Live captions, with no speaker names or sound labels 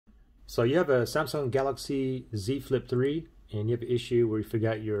So you have a Samsung Galaxy Z Flip 3 and you have an issue where you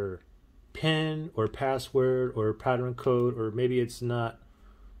forgot your PIN or password or pattern code, or maybe it's not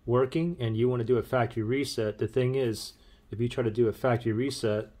working and you want to do a factory reset. The thing is, if you try to do a factory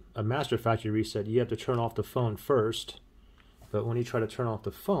reset, a master factory reset, you have to turn off the phone first. But when you try to turn off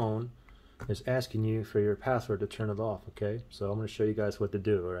the phone, it's asking you for your password to turn it off, okay? So I'm going to show you guys what to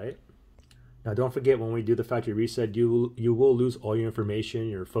do, all right? Now don't forget, when we do the factory reset, you will lose all your information,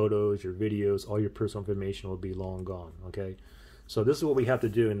 your photos, your videos, all your personal information will be long gone, okay? So this is what we have to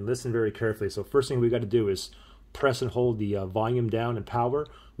do, and listen very carefully. So first thing we got to do is press and hold the volume down and power.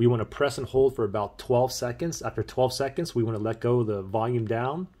 We want to press and hold for about 12 seconds. After 12 seconds, we want to let go of the volume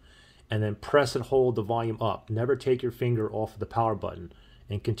down and then press and hold the volume up. Never take your finger off of the power button,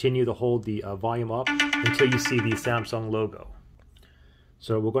 and continue to hold the volume up until you see the Samsung logo.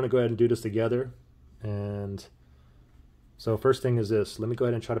 So we're going to go ahead and do this together. And so first thing is this. Let me go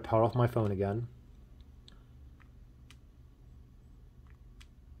ahead and try to power off my phone again.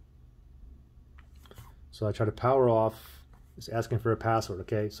 So I try to power off. It's asking for a password,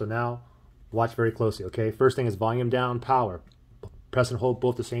 okay? So now watch very closely, okay? First thing is volume down, power. Press and hold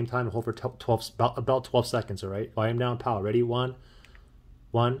both at the same time and hold for about 12 seconds, all right? Volume down, power. Ready? One,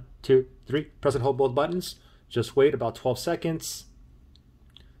 two, three. Press and hold both buttons. Just wait about 12 seconds.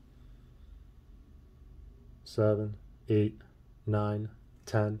 7, 8, 9,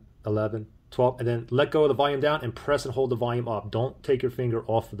 10, 11, 12, and then let go of the volume down and press and hold the volume up. Don't take your finger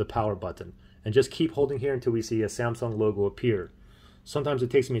off of the power button, and just keep holding here until we see a Samsung logo appear. Sometimes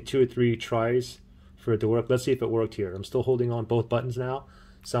it takes me 2 or 3 tries for it to work. Let's see if it worked here. I'm still holding on both buttons now.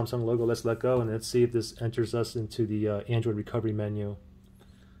 Samsung logo, let's let go, and let's see if this enters us into the Android recovery menu.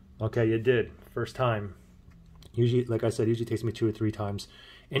 Okay, it did. First time. Usually, like I said, usually takes me 2 or 3 times.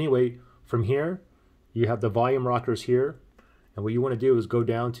 Anyway, from here, you have the volume rockers here, and what you want to do is go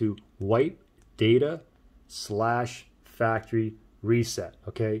down to wipe data / factory reset,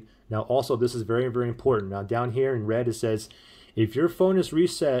 okay? Now also, this is very, very important. Now down here in red it says, if your phone is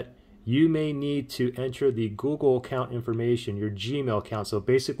reset, you may need to enter the Google account information, your Gmail account. So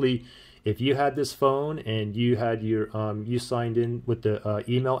basically, if you had this phone and you had your you signed in with the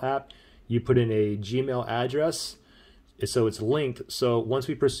email app, you put in a Gmail address, so it's linked. So once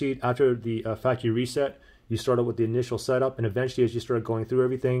we proceed after the factory reset, you start out with the initial setup, and eventually as you start going through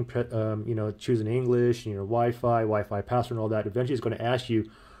everything, you know, choosing English, your Wi-Fi password and all that, eventually it's going to ask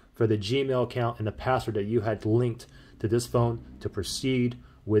you for the Gmail account and the password that you had linked to this phone to proceed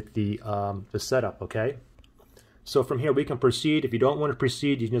with the setup, okay? So from here we can proceed. If you don't want to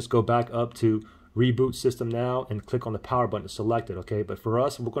proceed, you can just go back up to reboot system now and click on the power button to select it, okay? But for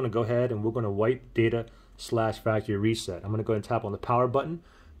us, we're going to go ahead and we're going to wipe data / factory reset. I'm going to go ahead and tap on the power button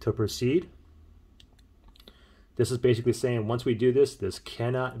to proceed. This is basically saying once we do this, this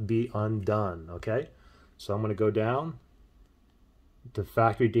cannot be undone, okay? So I'm going to go down to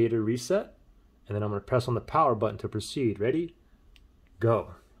factory data reset, and then I'm going to press on the power button to proceed. Ready?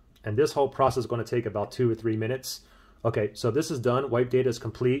 Go. And this whole process is going to take about 2 or 3 minutes. Okay, so this is done. Wipe data is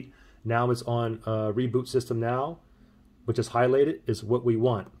complete. Now it's on reboot system now, which is highlighted, is what we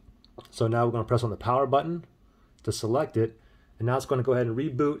want. So now we're going to press on the power button to select it, and now it's going to go ahead and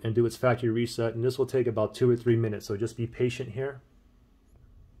reboot and do its factory reset, and this will take about 2 or 3 minutes, so just be patient here,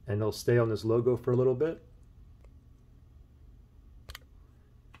 and it'll stay on this logo for a little bit.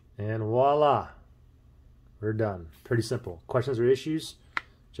 And voila, we're done. Pretty simple. Questions or issues,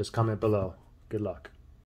 just comment below. Good luck.